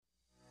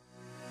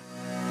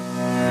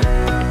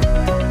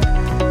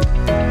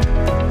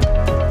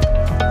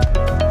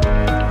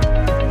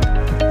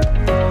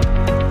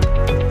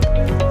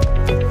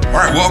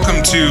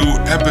to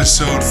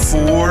episode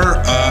 4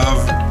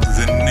 of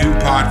the new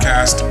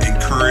podcast,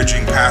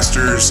 Encouraging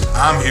Pastors.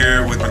 I'm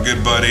here with my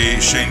good buddy,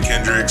 Shane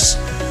Kendrix.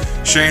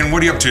 Shane,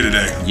 what are you up to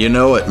today? You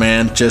know it,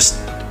 man. Just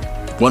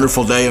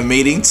wonderful day of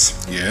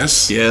meetings.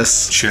 Yes.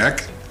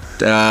 Check.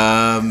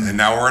 And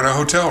now we're in a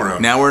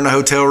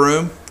hotel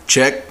room.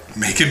 Check.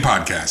 Making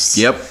podcasts.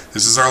 Yep.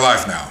 This is our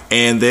life now.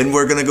 And then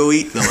we're gonna go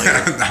eat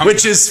later,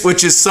 which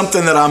is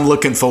something that I'm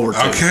looking forward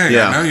to. Okay,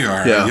 yeah. I know you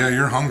are. Yeah,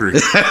 you're hungry.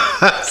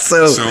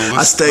 so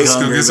I stay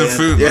hungry. Let's go get some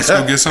food. Yeah. Let's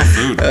go get some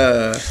food.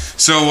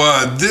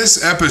 So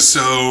this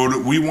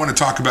episode, we want to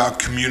talk about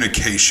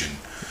communication.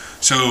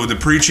 So the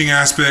preaching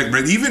aspect,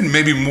 but even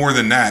maybe more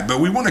than that, but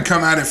we want to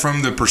come at it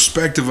from the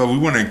perspective of we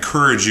want to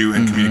encourage you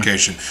in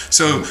communication.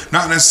 So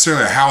not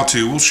necessarily a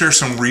how-to, we'll share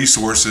some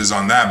resources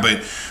on that,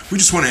 but we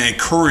just want to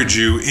encourage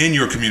you in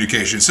your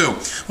communication. So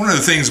one of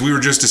the things we were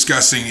just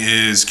discussing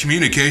is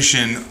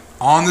communication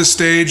on the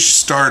stage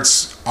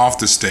starts off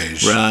the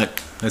stage. Right.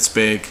 That's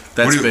big.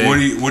 That's big.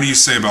 What do you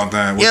say about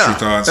that? What's your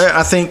thoughts?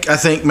 I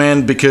think,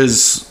 man,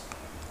 because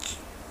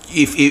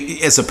if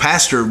as a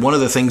pastor, one of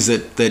the things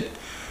that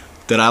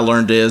I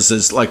learned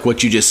is like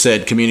what you just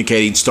said,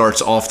 communicating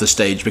starts off the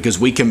stage, because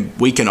we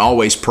can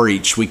always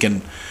preach. We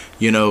can,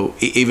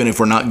 even if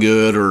we're not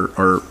good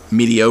or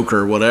mediocre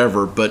or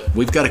whatever, but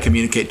we've got to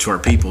communicate to our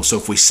people. So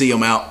if we see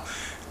them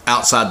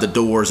outside the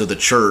doors of the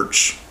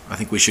church, I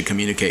think we should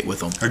communicate with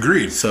them.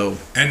 Agreed. So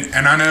and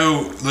I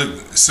know, look,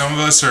 some of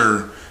us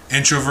are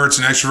introverts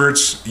and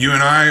extroverts. You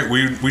and I,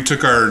 we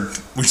took our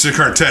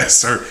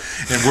tests,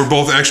 and we're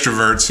both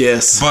extroverts.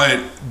 Yes.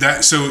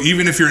 But so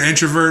even if you're an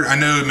introvert, I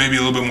know it may be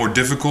a little bit more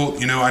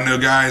difficult. I know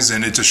guys,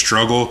 and it's a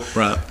struggle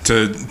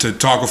to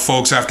talk with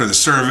folks after the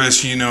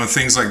service, and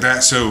things like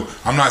that. So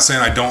I'm not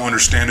saying I don't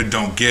understand it,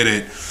 don't get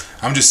it.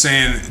 I'm just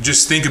saying,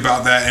 just think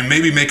about that and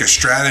maybe make a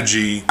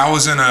strategy. I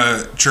was in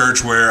a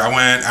church where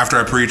after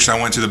I preached, I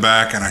went to the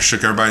back and I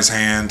shook everybody's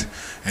hand.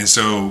 And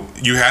so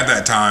you had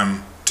that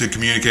time to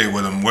communicate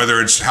with them,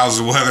 whether it's how's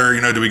the weather,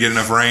 do we get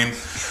enough rain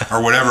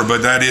or whatever,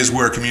 but that is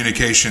where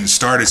communication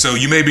started. So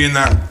you may be in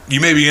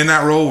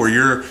that role where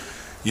you're,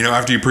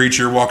 after you preach,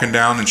 you're walking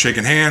down and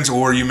shaking hands,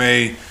 or you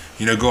may,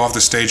 go off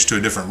the stage to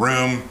a different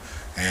room.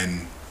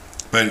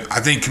 But I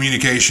think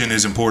communication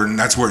is important.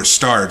 That's where it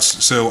starts.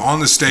 So on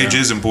the stage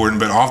is important,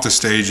 but off the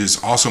stage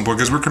is also important,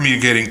 because we're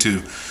communicating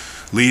to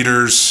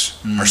leaders,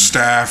 our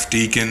staff,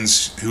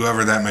 deacons,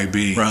 whoever that may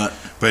be. Right.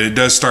 But it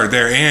does start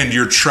there, and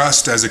your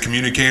trust as a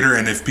communicator,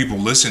 and if people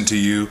listen to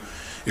you,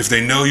 if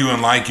they know you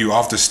and like you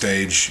off the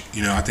stage,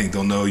 I think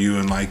they'll know you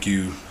and like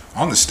you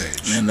on the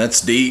stage. Man,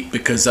 that's deep,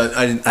 because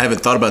I haven't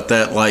thought about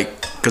that,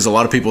 because a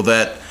lot of people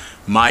that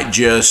might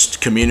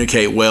just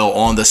communicate well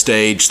on the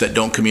stage that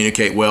don't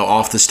communicate well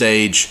off the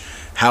stage.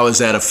 How is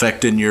that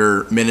affecting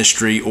your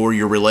ministry or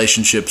your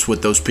relationships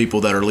with those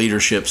people that are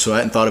leadership? So I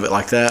hadn't thought of it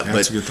like that. Yeah,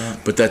 that's a good thought.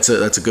 But that's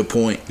a good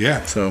point.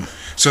 Yeah.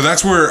 So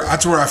that's where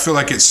I feel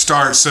like it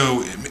starts.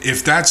 So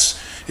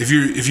if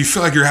you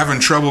feel like you're having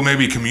trouble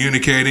maybe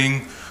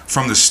communicating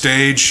from the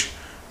stage,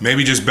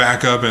 maybe just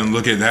back up and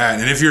look at that.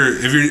 And if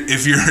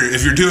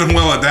you're doing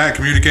well at that,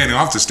 communicating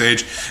off the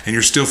stage, and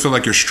you still feel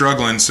like you're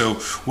struggling, so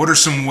what are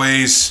some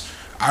ways,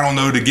 I don't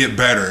know, to get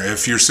better?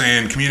 If you're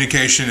saying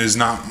communication is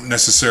not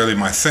necessarily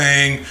my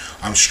thing,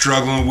 I'm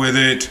struggling with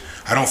it,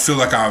 I don't feel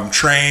like I'm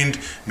trained.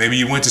 Maybe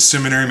you went to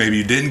seminary, maybe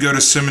you didn't go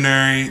to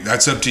seminary.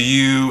 That's up to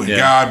you and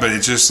God, but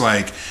it's just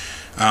like,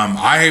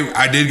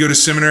 I did go to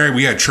seminary.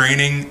 We had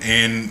training,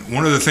 and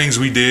one of the things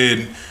we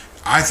did,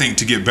 I think,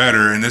 to get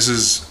better, and this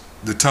is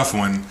the tough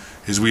one,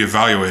 is we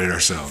evaluated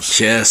ourselves.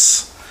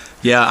 Yes.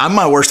 Yeah, I'm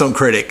my worst own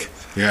critic.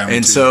 Yeah.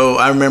 And so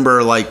I remember,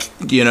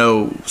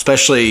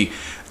 especially,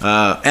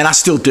 and I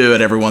still do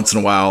it every once in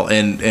a while,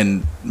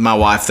 and my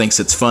wife thinks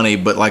it's funny,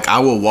 but I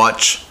will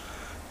watch,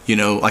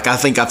 I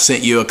think I've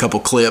sent you a couple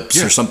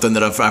clips or something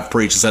that I've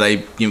preached and said,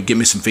 hey, give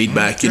me some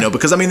feedback,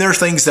 because there are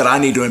things that I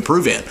need to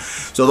improve in.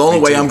 So the only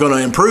way I'm going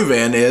to improve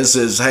in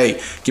is,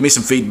 hey, give me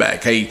some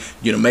feedback. Hey,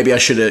 maybe I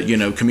should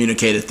have,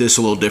 communicated this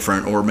a little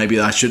different, or maybe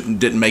I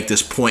didn't make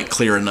this point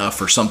clear enough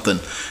or something.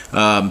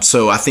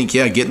 So I think,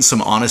 getting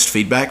some honest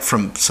feedback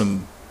from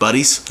some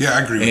buddies. Yeah,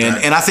 I agree with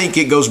that. And I think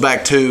it goes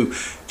back to,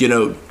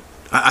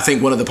 I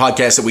think one of the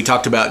podcasts that we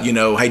talked about,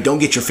 hey, don't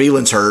get your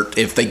feelings hurt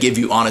if they give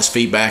you honest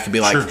feedback and be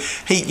like,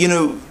 hey,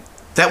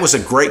 that was a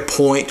great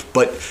point,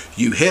 but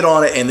you hit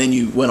on it and then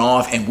you went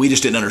off and we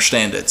just didn't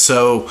understand it.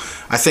 So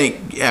I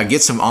think,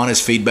 get some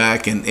honest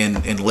feedback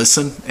and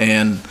listen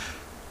and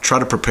try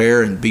to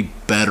prepare and be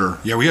better.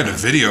 Yeah, we had to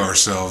video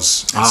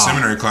ourselves in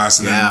seminary class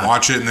and then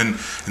watch it, and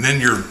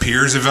then your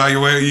peers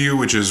evaluate you,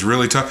 which is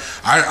really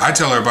tough. I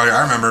tell everybody,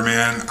 I remember,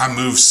 man, I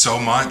moved so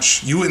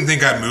much. You wouldn't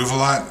think I'd move a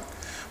lot,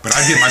 but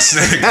I'd get my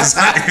snake.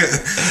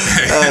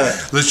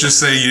 Let's just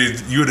say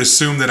you would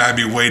assume that I'd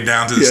be weighed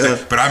down to the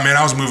snake. But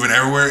I was moving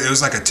everywhere. It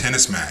was like a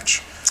tennis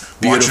match.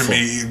 watching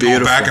me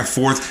go back and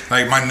forth.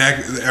 Like my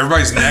neck,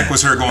 everybody's neck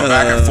was hurt going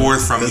back and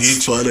forth from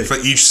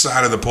each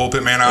side of the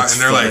pulpit, man.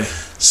 And they're like,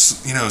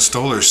 you know,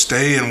 Stohler,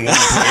 stay in one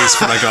place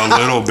for like a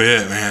little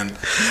bit, man.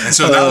 And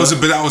so that was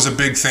a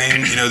big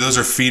thing. You know, those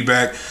are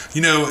feedback.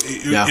 You know,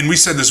 and we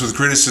said this with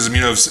criticism.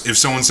 You know, if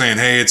someone's saying,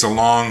 "Hey, that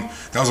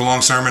was a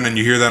long sermon," and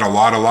you hear that a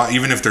lot,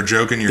 even if they're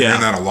joking, you're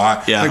hearing that a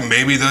lot. Yeah. Like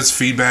maybe that's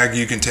feedback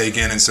you can take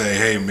in and say,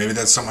 "Hey, maybe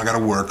that's something I got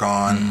to work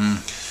on."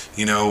 Mm-hmm.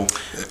 You know,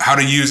 how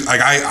to use,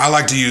 like I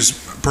like to use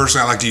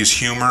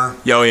humor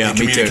in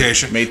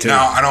communication. Me too.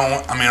 Now,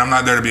 I'm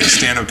not there to be a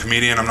stand-up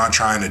comedian. I'm not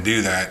trying to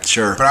do that.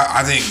 Sure. But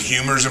I think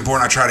humor is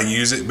important. I try to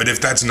use it. But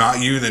if that's not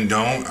you, then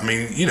don't. I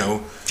mean, you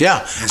know.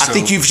 Yeah. So,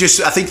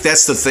 I think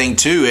that's the thing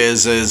too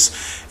is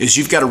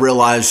you've got to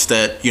realize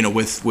that, you know,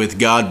 with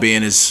God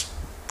being as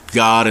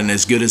God and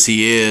as good as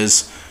he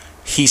is,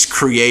 he's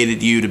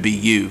created you to be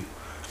you.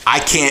 I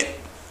can't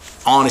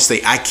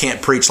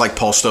preach like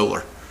Paul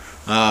Stohler.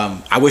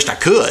 I wished I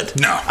could.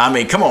 No. I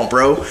mean, come on,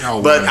 bro.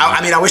 No, but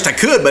I wished I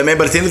could, but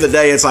at the end of the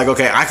day, it's like,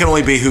 okay, I can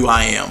only be who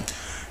I am.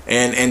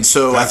 And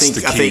so I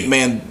think,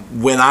 man,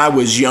 when I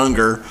was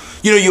younger,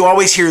 you know, you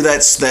always hear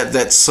that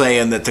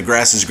saying that the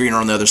grass is greener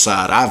on the other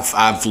side.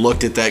 I've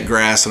looked at that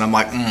grass and I'm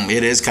like,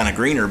 it is kind of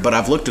greener. But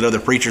I've looked at other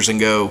preachers and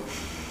go,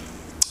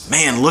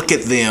 man, look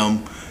at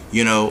them.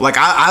 You know, like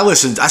I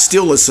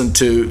still listen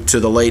to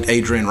the late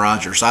Adrian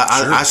Rogers.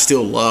 I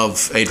still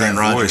love Adrian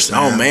Rogers. Voice,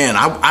 man. Oh man,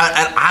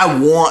 I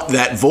want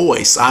that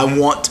voice. I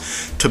want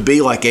to be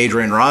like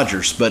Adrian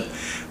Rogers. But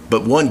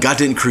one, God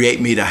didn't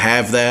create me to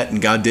have that,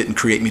 and God didn't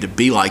create me to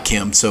be like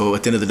him. So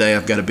at the end of the day,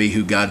 I've got to be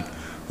who God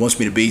wants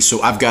me to be. So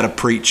I've got to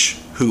preach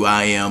who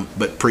I am,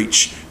 but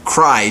preach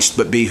Christ,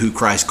 but be who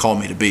Christ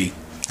called me to be.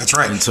 That's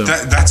right. So,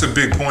 that's a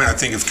big point, I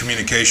think, of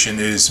communication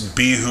is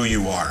be who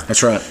you are.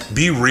 That's right.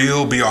 Be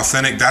real, be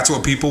authentic. That's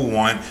what people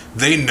want.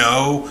 They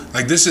know,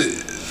 like this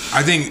is,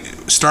 I think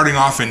starting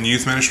off in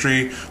youth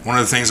ministry, one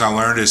of the things I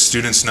learned is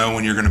students know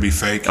when you're going to be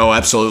fake. Oh,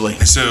 absolutely.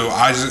 And so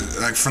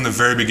like from the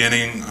very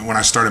beginning when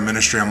I started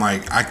ministry, I'm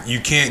like, you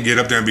can't get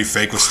up there and be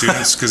fake with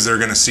students because they're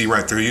going to see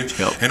right through you.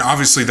 Yep. And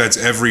obviously that's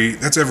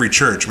every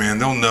church, man.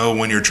 They'll know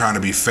when you're trying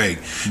to be fake.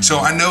 Mm-hmm. So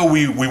I know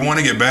we want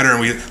to get better,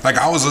 and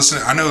I was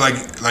listening. I know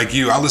like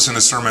you, I listen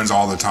to sermons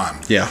all the time.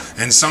 Yeah.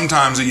 And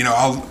sometimes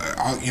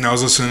I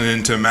was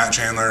listening to Matt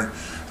Chandler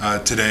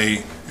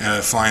today.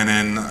 Flying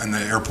in the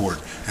airport,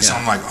 and so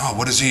I'm like, oh,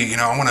 what is he? You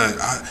know,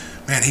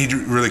 man, he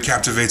really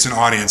captivates an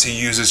audience. He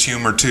uses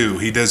humor too.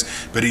 He does,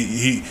 but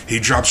he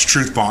drops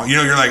truth bomb. You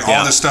know, you're like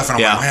all this stuff,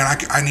 and I'm like,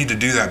 man, I need to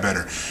do that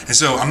better. And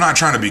so I'm not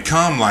trying to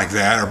become like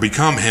that or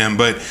become him,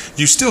 but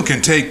you still can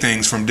take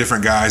things from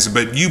different guys,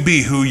 but you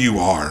be who you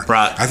are.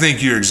 Right. I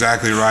think you're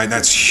exactly right.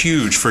 That's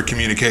huge for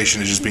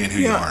communication, is just being who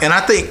you are. And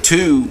I think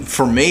too,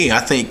 for me, I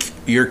think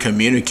your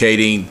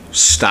communicating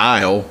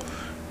style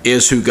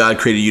is who God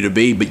created you to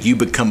be, but you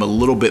become a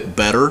little bit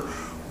better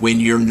when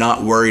you're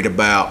not worried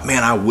about,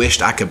 man, I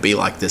wished I could be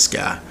like this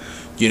guy.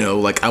 You know,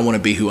 like I want to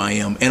be who I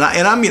am. And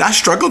I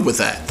struggled with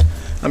that.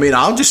 I mean,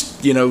 I'll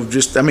that's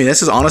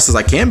as honest as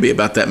I can be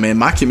about that, man.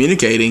 My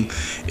communicating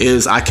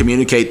is I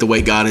communicate the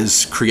way God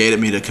has created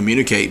me to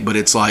communicate, but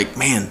it's like,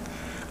 man,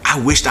 I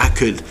wished I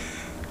could,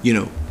 you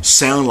know,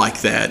 sound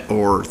like that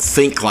or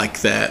think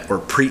like that or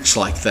preach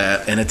like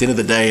that. And at the end of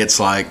the day,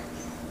 it's like,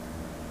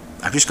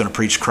 I'm just going to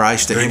preach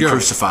Christ and Him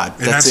crucified.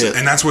 That's it.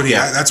 And that's what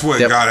that's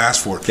what God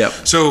asked for. Yep.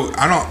 So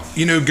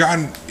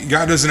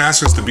God doesn't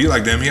ask us to be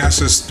like them. He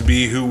asks us to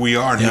be who we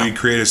are and who He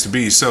created us to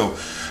be. So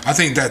I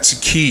think that's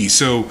key.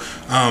 So,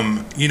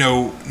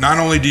 not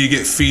only do you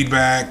get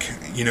feedback,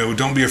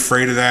 don't be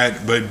afraid of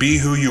that, but be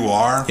who you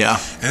are. Yeah.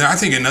 And I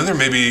think another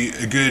maybe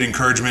a good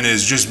encouragement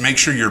is just make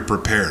sure you're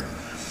prepared.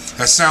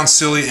 That sounds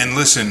silly. And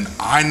listen,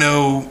 I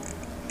know,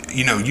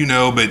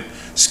 but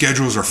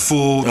schedules are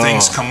full,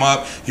 things come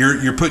up,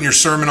 you're putting your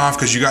sermon off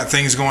because you got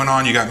things going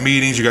on, you got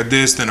meetings, you got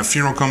this, then a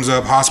funeral comes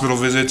up, hospital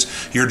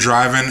visits, you're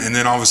driving, and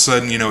then all of a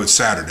sudden it's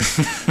Saturday.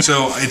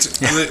 So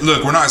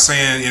look, we're not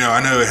saying,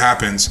 I know it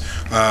happens,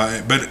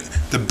 but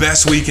the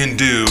best we can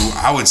do,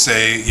 I would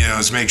say,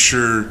 is make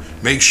sure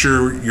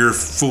you're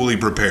fully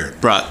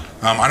prepared. Right.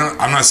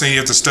 I'm not saying you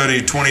have to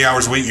study 20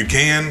 hours a week. You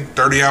can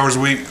 30 hours a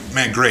week,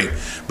 man, great,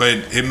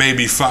 but it may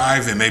be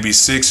 5, it may be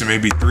 6, it may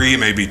be 3, it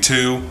may be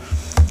 2.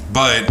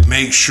 But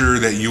make sure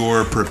that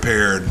you're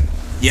prepared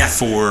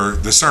for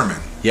the sermon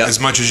as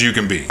much as you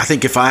can be. I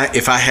think if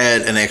I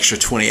had an extra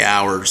 20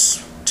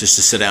 hours just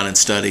to sit down and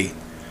study,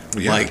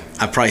 like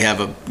I'd probably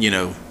have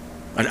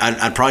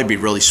I'd probably be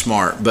really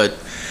smart. But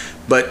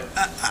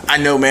I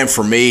know, man,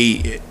 for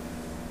me,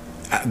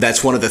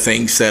 that's one of the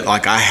things that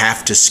like I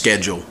have to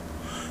schedule.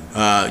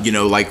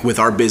 Like with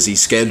our busy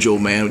schedule,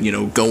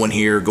 man, going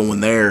here,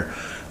 going there.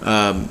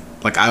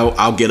 Like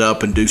I'll get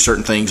up and do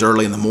certain things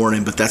early in the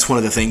morning, but that's one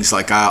of the things.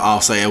 Like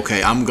I'll say,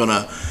 okay, I'm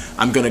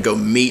gonna go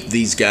meet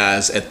these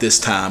guys at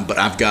this time, but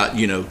I've got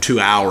 2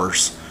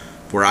 hours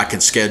where I can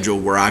schedule,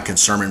 where I can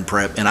sermon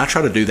prep, and I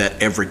try to do that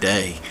every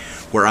day,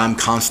 where I'm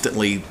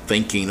constantly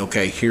thinking,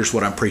 okay, here's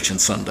what I'm preaching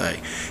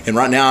Sunday, and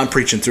right now I'm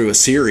preaching through a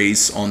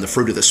series on the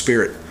fruit of the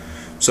Spirit.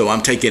 So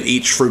I'm taking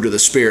each fruit of the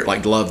Spirit,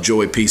 like love,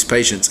 joy, peace,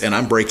 patience, and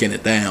I'm breaking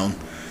it down.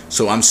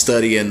 So I'm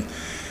studying,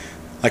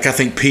 like I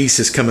think peace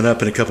is coming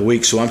up in a couple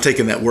weeks. So I'm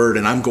taking that word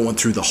and I'm going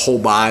through the whole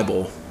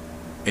Bible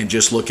and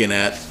just looking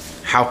at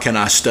how can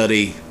I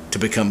study to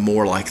become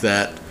more like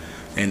that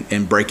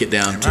and break it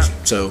down.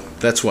 So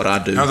that's what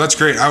I do. No, that's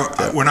great.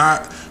 When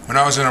I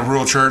was in a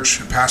rural church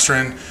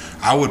pastoring,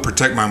 I would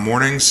protect my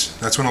mornings.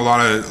 That's when a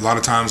lot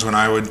of times when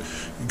I would,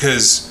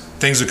 because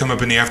things would come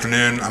up in the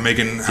afternoon. I'm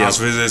making house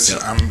visits.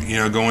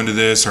 I'm going to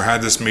this or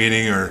had this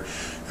meeting, or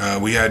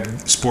we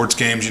had sports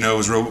games. It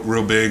was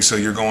real big. So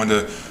you're going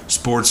to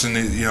sports and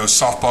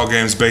softball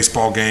games,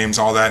 baseball games,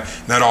 all that.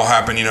 That all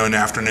happened in the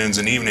afternoons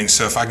and evenings.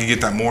 So if I could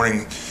get that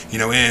morning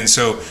in,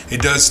 so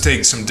it does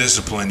take some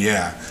discipline.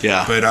 Yeah.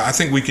 But I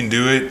think we can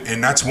do it,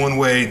 and that's one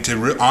way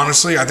to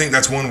honestly. I think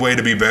that's one way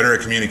to be better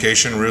at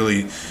communication.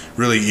 Really,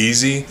 really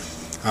easy.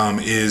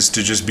 Is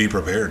to just be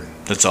prepared.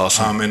 That's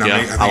awesome. And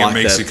I think it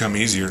makes it come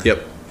easier.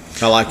 Yep.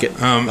 I like it.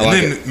 And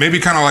then maybe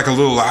kind of like a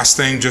little last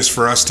thing just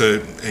for us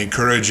to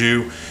encourage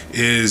you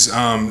is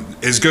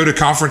go to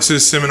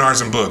conferences,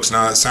 seminars, and books.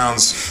 Now that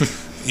sounds,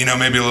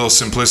 maybe a little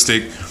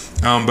simplistic,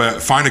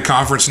 but find a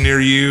conference near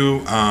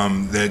you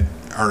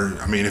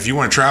if you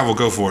want to travel,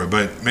 go for it.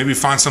 But maybe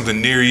find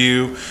something near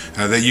you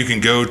that you can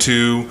go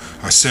to,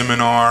 a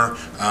seminar.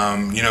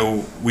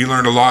 We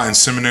learned a lot in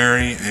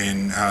seminary,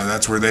 and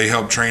that's where they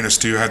helped train us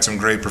too. Had some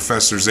great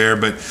professors there.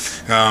 But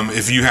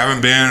if you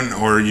haven't been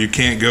or you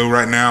can't go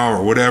right now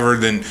or whatever,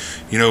 then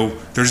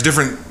there's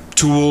different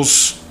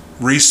tools,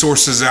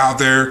 resources out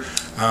there.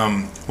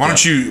 Why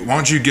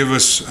don't you give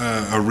us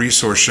a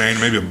resource,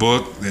 Shane? Maybe a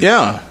book.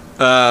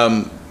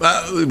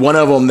 One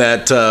of them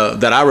that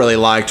I really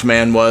liked,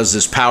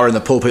 was Power in the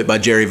Pulpit by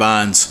Jerry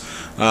Vines.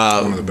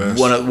 One of the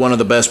best. One of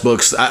the best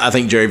books. I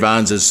think Jerry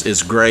Vines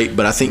is great,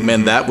 but I think,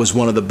 that was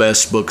one of the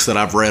best books that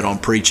I've read on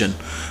preaching.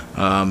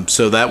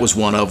 So that was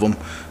one of them.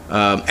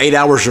 8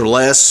 Hours or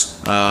Less.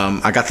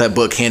 I got that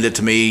book handed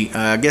to me,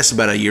 I guess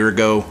about a year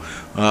ago,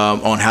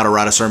 on how to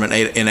write a sermon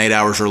in 8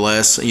 hours or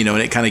less. And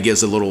it kind of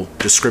gives a little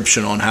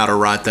description on how to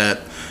write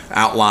that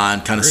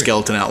outline, kind of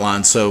skeleton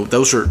outline. So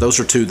those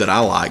are two that I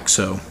like.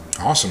 So.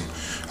 Awesome.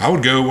 I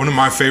would go, one of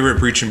my favorite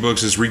preaching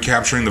books is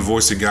Recapturing the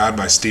Voice of God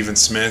by Stephen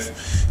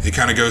Smith. It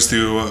kind of goes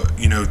through,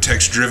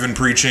 text-driven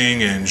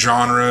preaching and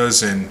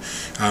genres and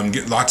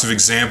get lots of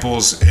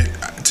examples.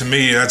 To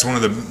me, that's one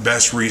of the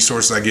best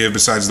resources I give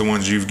besides the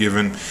ones you've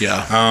given.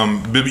 Yeah.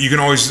 You can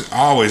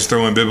always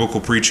throw in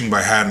Biblical Preaching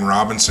by Haddon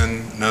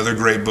Robinson, another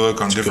great book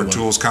on different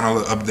tools, kind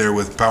of up there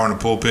with Power in the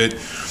Pulpit.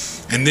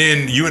 And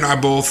then you and I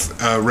both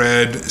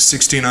read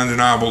 16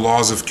 Undeniable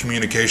Laws of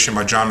Communication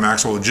by John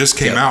Maxwell. It just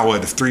came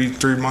out,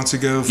 3 months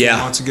ago, 4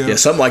 months ago? Yeah,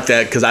 something like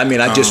that. Because,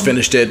 I just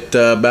finished it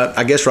about,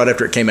 I guess, right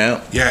after it came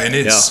out. Yeah, and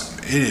it is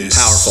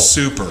powerful.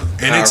 Super.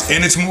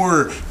 And it's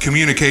more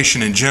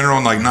communication in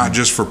general, like not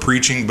just for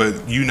preaching,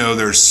 but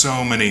there's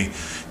so many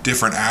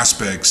different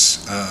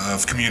aspects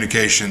of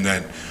communication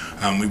that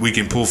we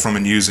can pull from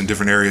and use in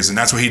different areas. And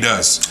that's what he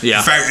does. Yeah.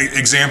 In fact,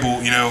 example,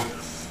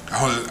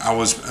 I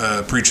was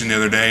preaching the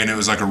other day, and it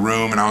was like a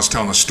room, and I was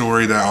telling a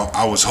story that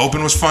I was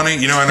hoping was funny.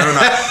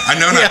 I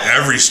know not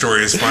every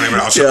story is funny, but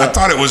I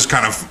thought it was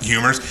kind of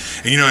humorous.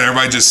 And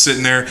everybody just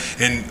sitting there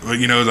and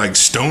like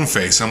stone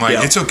face. I'm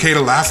like, it's okay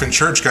to laugh in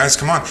church, guys.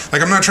 Come on.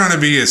 Like, I'm not trying to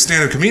be a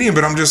stand-up comedian,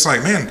 but I'm just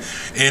like, man.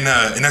 And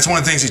that's one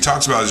of the things he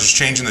talks about is just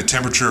changing the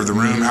temperature of the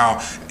room.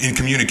 How in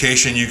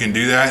communication you can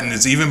do that, and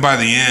it's even by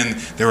the end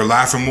they were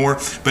laughing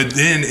more. But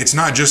then it's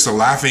not just the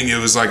laughing. It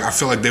was like I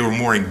feel like they were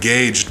more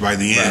engaged by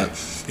the end.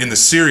 In the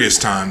serious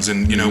times,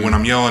 and when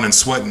I'm yelling and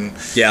sweating,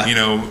 and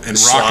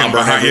rocking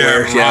behind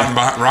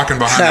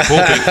the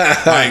pulpit,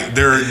 like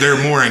they're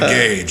more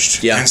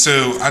engaged. And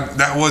so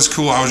that was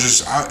cool. I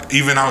was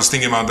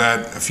thinking about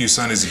that a few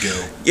Sundays ago.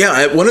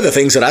 Yeah, one of the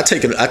things that I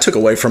took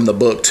away from the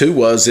book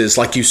too is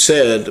like you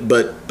said,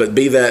 but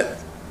be that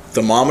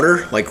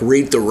thermometer, like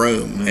read the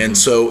room, and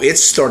so it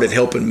started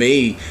helping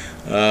me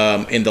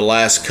in the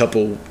last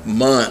couple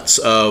months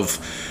of,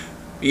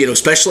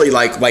 especially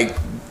like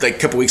a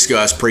couple weeks ago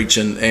I was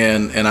preaching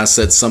and I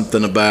said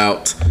something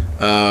about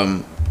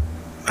that's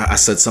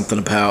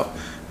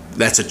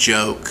a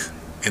joke,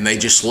 and they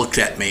just looked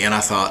at me, and I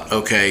thought,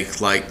 okay,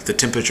 like the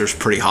temperature's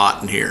pretty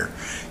hot in here,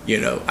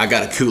 I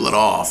got to cool it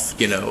off,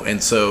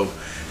 and so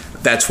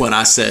that's when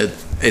I said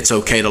it's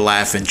okay to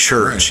laugh in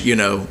church,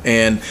 right.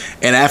 And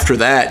after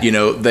that,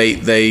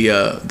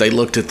 they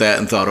looked at that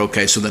and thought,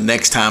 okay, so the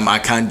next time I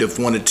kind of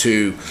wanted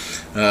to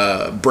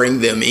bring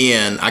them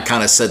in, I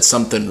kind of said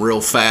something real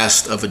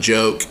fast of a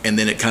joke, and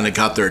then it kind of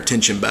got their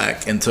attention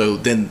back, and so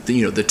then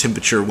the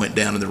temperature went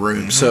down in the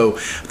room. Mm-hmm. So I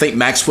think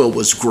Maxwell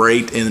was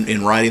great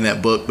in writing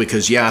that book,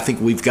 because I think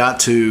we've got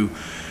to.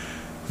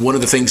 One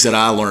of the things that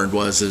I learned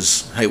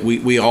is hey,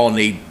 we all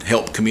need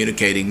help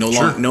communicating.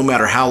 No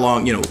matter how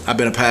long, I've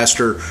been a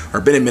pastor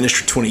or been in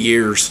ministry 20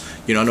 years.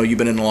 I know you've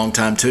been in a long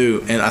time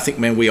too, and I think,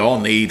 man, we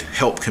all need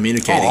help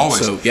communicating. Oh,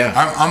 always. So yeah,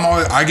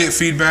 I get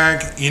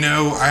feedback.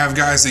 I have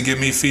guys that give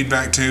me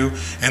feedback too.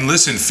 And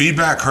listen,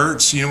 feedback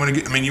hurts. You want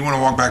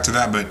to walk back to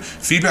that, but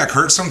feedback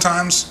hurts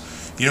sometimes.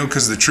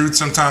 because the truth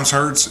sometimes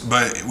hurts,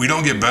 but we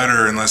don't get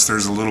better unless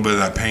there's a little bit of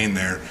that pain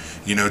there,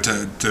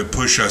 to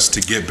push us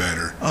to get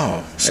better.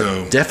 Oh,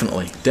 so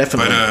definitely. But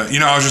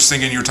I was just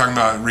thinking, you were talking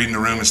about reading the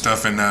room and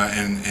stuff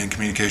and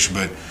communication,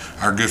 but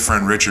our good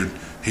friend Richard,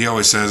 he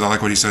always says, I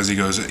like what he says. He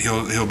goes,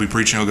 he'll be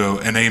preaching. He'll go,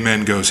 and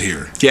amen goes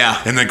here.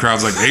 Yeah. And the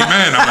crowd's like,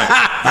 amen. I'm like,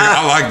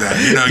 I like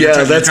that. You're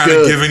kind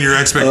of giving your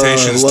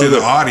expectations to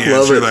the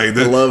audience. You're like,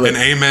 and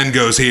amen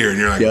goes here, and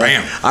you're like,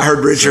 bam. I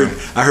heard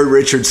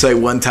Richard say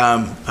one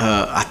time.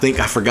 I think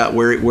I forgot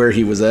where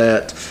he was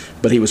at,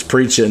 but he was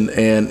preaching,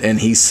 and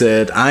he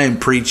said, I am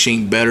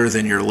preaching better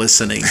than you're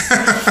listening.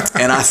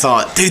 And I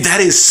thought, dude,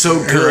 that is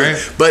so good.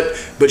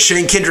 Right. But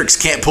Shane Kendricks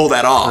can't pull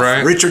that off.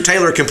 Right. Richard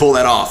Taylor can pull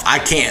that off. I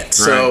can't.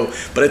 So,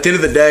 but at the end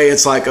of the day,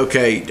 it's like,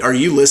 okay, are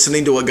you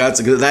listening to what God's?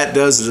 That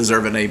does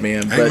deserve an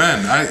amen.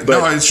 Amen.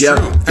 No, it's true.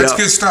 That's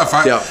good stuff.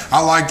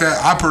 I like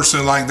that. I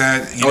personally like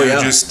that.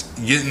 Just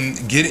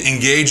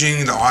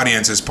engaging the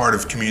audience as part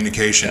of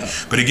communication. Yeah.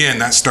 But again,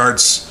 that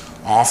starts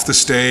off the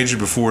stage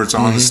before it's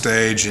on the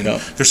stage, and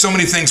there's so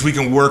many things we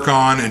can work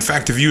on. In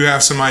fact, if you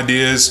have some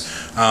ideas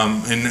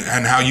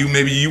and how you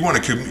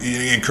want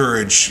to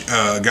encourage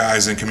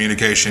guys in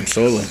communication,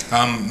 absolutely,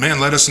 man,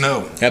 let us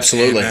know.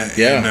 Absolutely.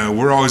 And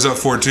we're always up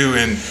for it too.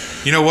 And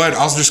you know what,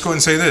 I'll just go ahead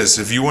and say this: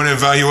 if you want to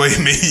evaluate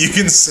me, you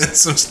can send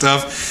some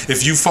stuff.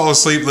 If you fall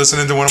asleep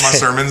listening to one of my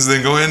sermons,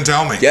 then go ahead and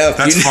tell me.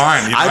 That's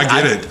fine.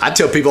 I get it. I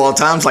tell people all the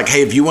time, it's like,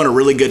 hey, if you want a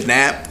really good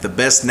nap, the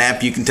best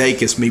nap you can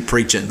take is me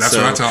preaching. That's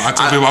what I tell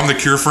people. I'm the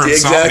cure for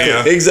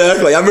insomnia.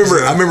 Exactly. I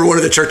remember one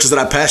of the churches that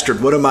I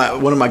pastored. One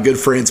of my good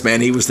friends,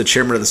 man, he was the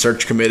chairman of the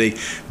search committee,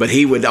 but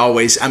he would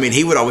always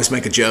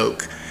make a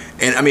joke.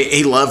 And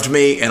he loved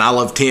me and I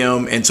loved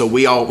him, and so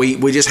we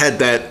just had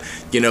that,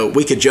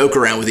 we could joke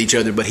around with each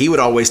other, but he would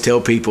always tell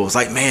people, it's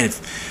like, man,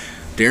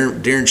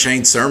 during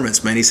Shane's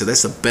sermons, man, he said,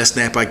 that's the best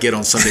nap I get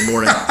on Sunday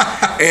morning.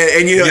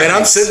 And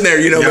I'm sitting there,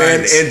 man,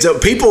 and so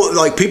people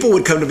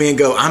would come to me and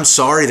go, I'm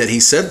sorry that he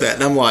said that.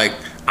 And I'm like,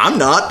 I'm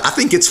not. I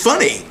think it's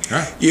funny,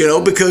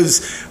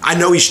 because I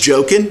know he's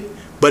joking,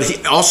 but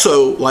he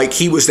also,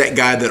 he was that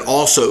guy that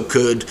also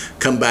could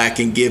come back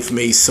and give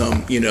me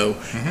some,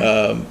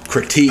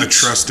 critique. A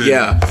trusted.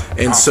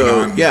 And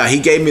so, he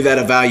gave me that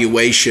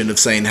evaluation of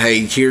saying,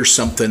 hey, here's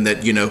something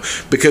that,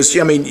 because,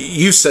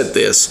 you said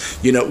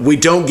this, we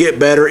don't get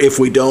better if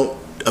we don't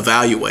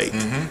evaluate.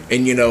 And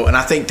and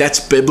I think that's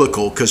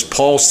biblical, because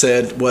Paul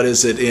said, what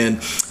is it in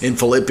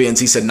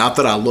Philippians? He said, not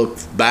that I look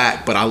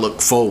back, but I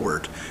look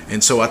forward.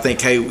 And so I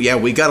think, hey,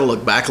 we got to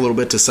look back a little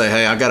bit to say,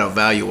 hey, I got to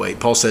evaluate.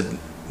 Paul said,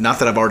 not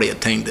that I've already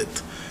attained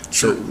it.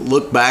 So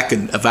look back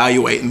and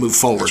evaluate and move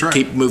forward. That's right.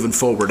 Keep moving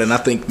forward. And I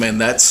think, man,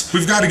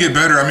 we've got to get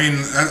better.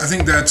 I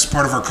think that's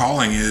part of our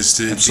calling is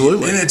to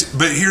absolutely.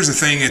 But here's the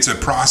thing: it's a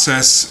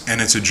process and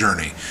it's a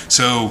journey.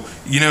 So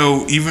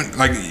even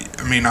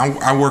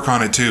I work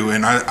on it too,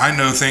 and I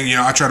know things.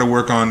 I try to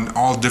work on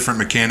all different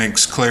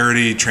mechanics,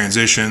 clarity,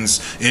 transitions,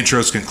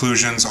 intros,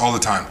 conclusions, all the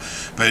time.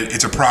 But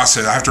it's a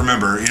process. I have to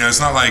remember, it's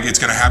not like it's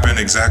going to happen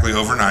exactly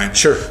overnight.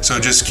 Sure. So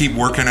just keep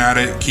working at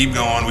it. Keep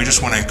going. We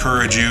just want to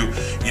encourage you.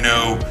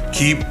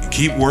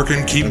 Keep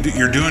working.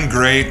 You're doing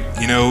great.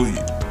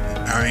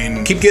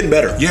 Keep getting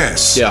better.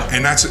 Yes. Yeah.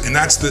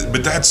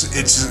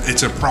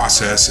 It's a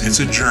process. It's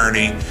a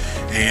journey,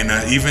 and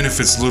even if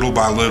it's little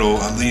by little,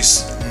 at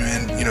least,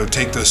 man,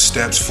 take those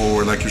steps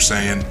forward, like you're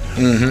saying.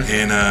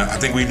 And I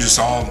think we just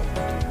all,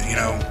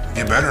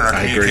 get better in our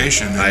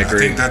communication. I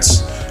agree. I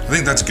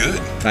think that's good.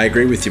 I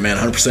agree with you, man.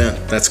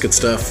 100%. That's good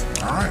stuff.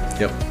 All right.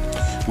 Yep.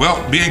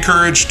 Well, be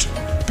encouraged,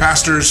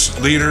 pastors,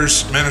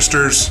 leaders,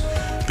 ministers.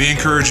 Be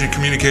encouraged in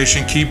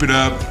communication. Keep it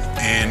up,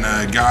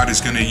 and God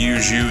is going to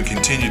use you and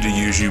continue to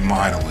use you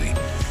mightily.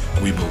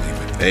 We believe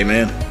it.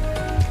 Amen.